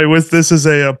Darkness. This is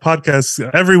a podcast.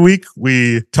 Every week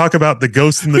we talk about The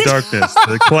Ghost in the Darkness,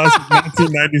 the classic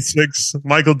 1996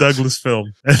 Michael Douglas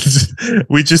film. And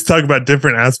we just talk about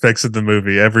different aspects of the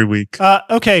movie every week.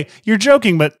 Okay, you're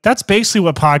joking, but that's basically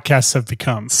what podcasts have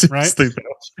become, right? Seriously,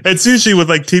 it's usually with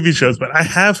like TV shows, but I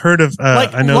have heard of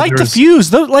I know The Fuse.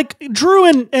 Though, like Drew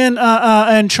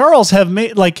and Charles have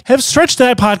stretched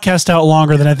that podcast out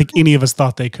longer than I think any of us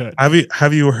thought they could.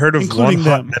 Have you heard of Including One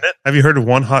Hot Minute? Have you heard of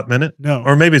One Hot Minute? No.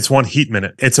 Or maybe it's One Heat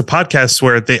Minute. It's a podcast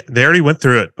where they already went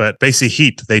through it, but basically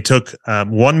Heat, they took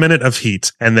 1 minute of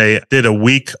Heat and they did a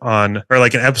week an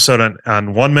episode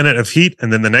on 1 minute of Heat.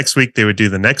 And then the next week they would do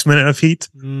the next minute of Heat.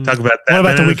 Talk about that. What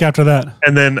about the week after that?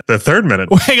 And then the third minute.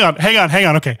 Well, hang on.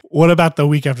 Okay. What about the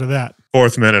week after that?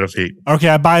 Fourth minute of Heat. Okay,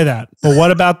 I buy that. But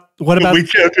what about the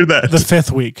week after that? The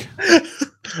fifth week.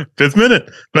 Fifth minute.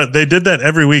 But they did that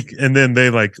every week. And then they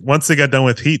once they got done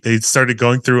with Heat, they started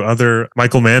going through other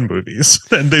Michael Mann movies.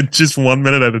 And they just 1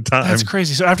 minute at a time. That's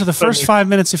crazy. So after the first 5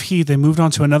 minutes of Heat, they moved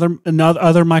on to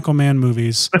other Michael Mann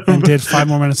movies and did 5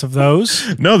 more minutes of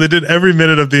those. No, they did every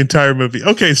minute of the entire movie.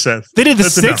 Okay, Seth. They did the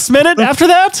sixth minute after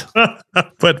that?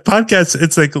 But podcasts,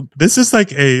 it's like, this is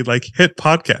like a hit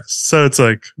podcast. So it's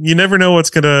like, you never know what's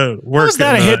going to work. How is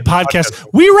that a hit podcast?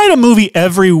 We write a movie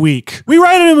every week.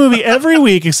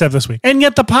 Except this week. And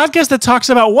yet the podcast that talks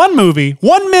about one movie,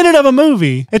 1 minute of a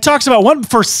movie, it talks about one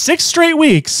for 6 straight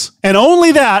weeks, and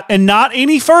only that, and not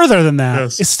any further than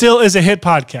that, it still is a hit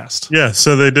podcast. Yeah,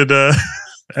 so they did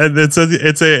And it's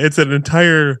an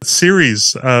entire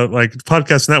series, like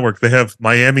podcast network. They have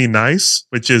Miami Nice,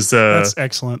 which is that's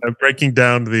excellent. Breaking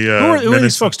down the who are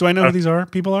these folks? Do I know who these are?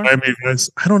 People are? Miami Nice.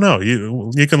 I don't know.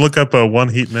 You can look up a 1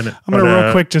 Heat Minute. I'm gonna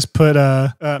real quick just put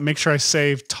make sure I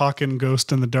save Talkin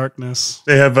Ghost in the Darkness.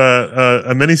 They have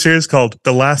a miniseries called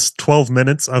The Last 12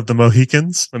 Minutes of the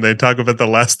Mohicans, and they talk about the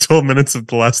last 12 minutes of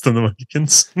The Last of the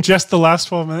Mohicans. Just the last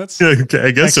 12 minutes? Yeah,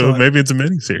 I guess Excellent. so. Maybe it's a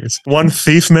miniseries. One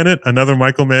Thief Minute, another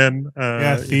Michael Mann.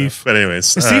 Thief. But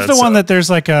anyways. Is Thief the one that there's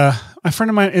like a friend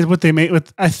of mine is what they made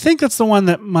with? I think that's the one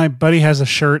that my buddy has a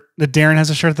shirt, that Darren has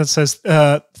a shirt that says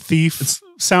Thief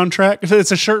soundtrack.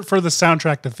 It's a shirt for the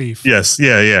soundtrack to Thief. Yes.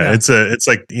 Yeah. It's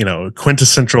like,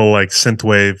 quintessential like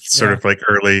synthwave sort of like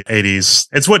early 80s.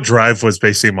 It's what Drive was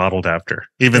basically modeled after.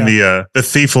 Even the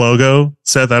Thief logo,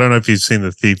 Seth, I don't know if you've seen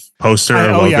the Thief poster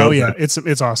or logo. Oh yeah.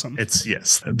 It's awesome.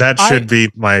 That should be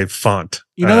my font.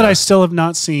 You know that I still have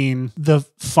not seen the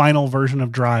final version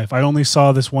of Drive. I only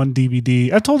saw this one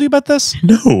DVD. I've told you about this?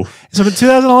 No. So in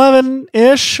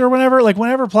 2011-ish or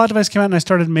whenever Plot Device came out and I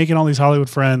started making all these Hollywood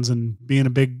friends and being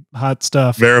a big hot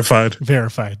stuff. Verified.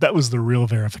 That was the real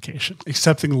verification.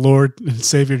 Accepting Lord and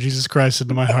Savior Jesus Christ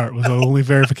into my heart was the only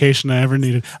verification I ever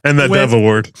needed. And that Dove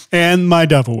Award. And my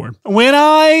Dove Award. When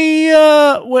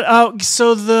I went out,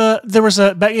 there was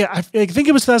I think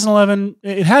it was 2011.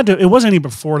 It wasn't any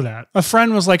before that. A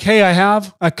friend was like, "Hey, I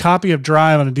have a copy of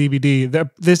Drive on a DVD.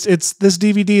 This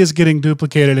DVD is getting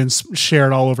duplicated and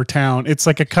shared all over town. It's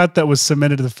like a cut that was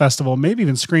submitted to the festival, maybe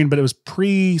even screened, but it was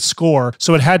pre-score,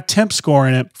 so it had temp score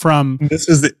in it from." This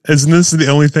is the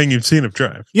only thing you've seen of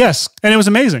Drive. Yes, and it was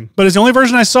amazing. But it's the only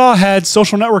version I saw had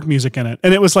Social Network music in it,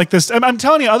 and it was like this. I'm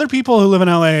telling you, other people who live in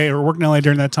LA or work in LA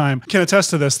during that time can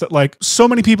attest to this. That like so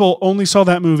many people only saw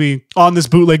that movie on this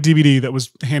bootleg DVD that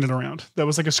was handed around. That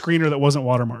was like a screener that wasn't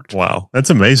watermarked. Wow. That's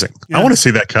amazing. Yeah. I want to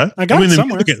see that cut. I got it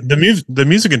somewhere. The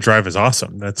music in Drive is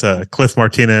awesome. That's Cliff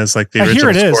Martinez, like the original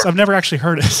I hear it score. I've never actually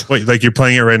heard it. Wait, like you're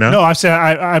playing it right now? No,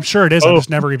 I'm sure it is. I've just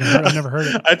never even heard. I've never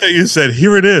heard it. I thought you said,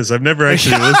 "Here it is." I've never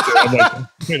actually listened. I'm like,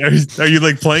 wait, are you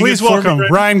like playing Please it for welcome me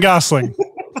right Ryan Gosling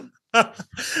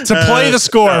to play the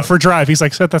score for Drive. He's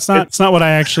like, "Seth, it's not what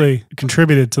I actually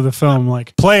contributed to the film."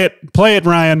 Like, play it,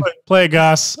 Ryan. Play it,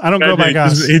 Goss. I don't go by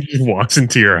Goss. He just walks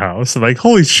into your house and like,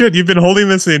 holy shit, you've been holding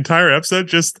this the entire episode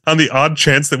just on the odd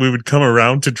chance that we would come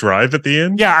around to Drive at the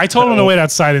end? Yeah, I told him to wait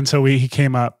outside until he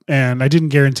came up, and I didn't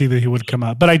guarantee that he would come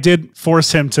up. But I did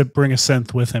force him to bring a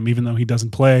synth with him, even though he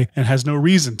doesn't play and has no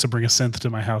reason to bring a synth to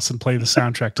my house and play the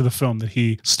soundtrack to the film that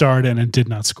he starred in and did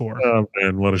not score. Oh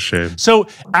man, what a shame. So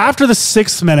after the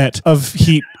 6th minute of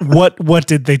Heat, what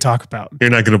did they talk about? You're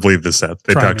not going to believe this, Seth.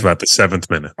 They talked about the 7th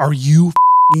minute. Are you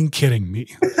kidding me?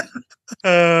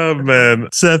 Oh man,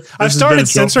 Seth. I've started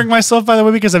censoring myself, by the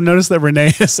way, because I've noticed that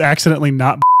Rene has accidentally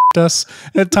not us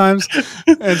at times,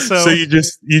 and so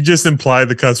you just imply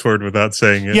the cuss word without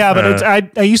saying it. Yeah, but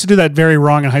I used to do that very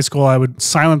wrong in high school. I would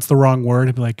silence the wrong word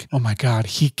and be like, "Oh my god,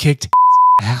 he kicked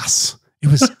ass." It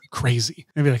was crazy.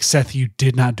 I'd be like, "Seth, you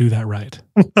did not do that right."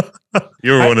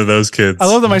 You were one of those kids. I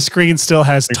love that my screen still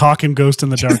has Talkin Ghost in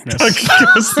the Darkness. Talkin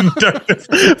Ghost in the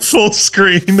Darkness. Full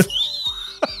screen.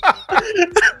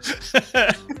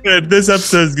 This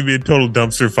episode is going to be a total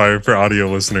dumpster fire for audio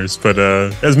listeners, but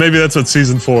as maybe that's what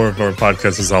season 4 of our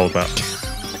podcast is all about.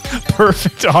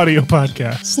 Perfect audio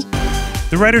podcast.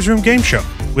 The Writers' Room Game Show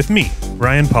with me,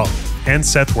 Ryan Paul, and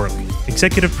Seth Worley.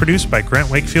 Executive produced by Grant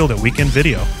Wakefield at Weekend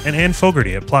Video and Ann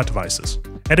Fogerty at Plot Devices.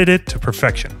 Edited to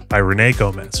perfection by Rene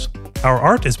Gomez. Our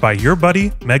art is by your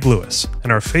buddy, Meg Lewis,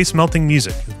 and our face-melting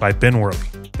music is by Ben Worley.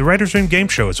 The Writers' Room Game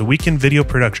Show is a Weekend Video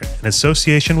production in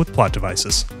association with Plot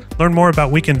Devices. Learn more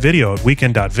about Weekend Video at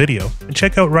weekend.video and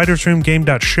check out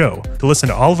writersroomgame.show to listen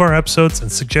to all of our episodes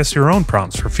and suggest your own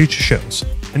prompts for future shows.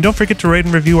 And don't forget to rate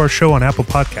and review our show on Apple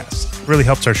Podcasts. It really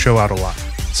helps our show out a lot.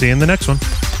 See you in the next one.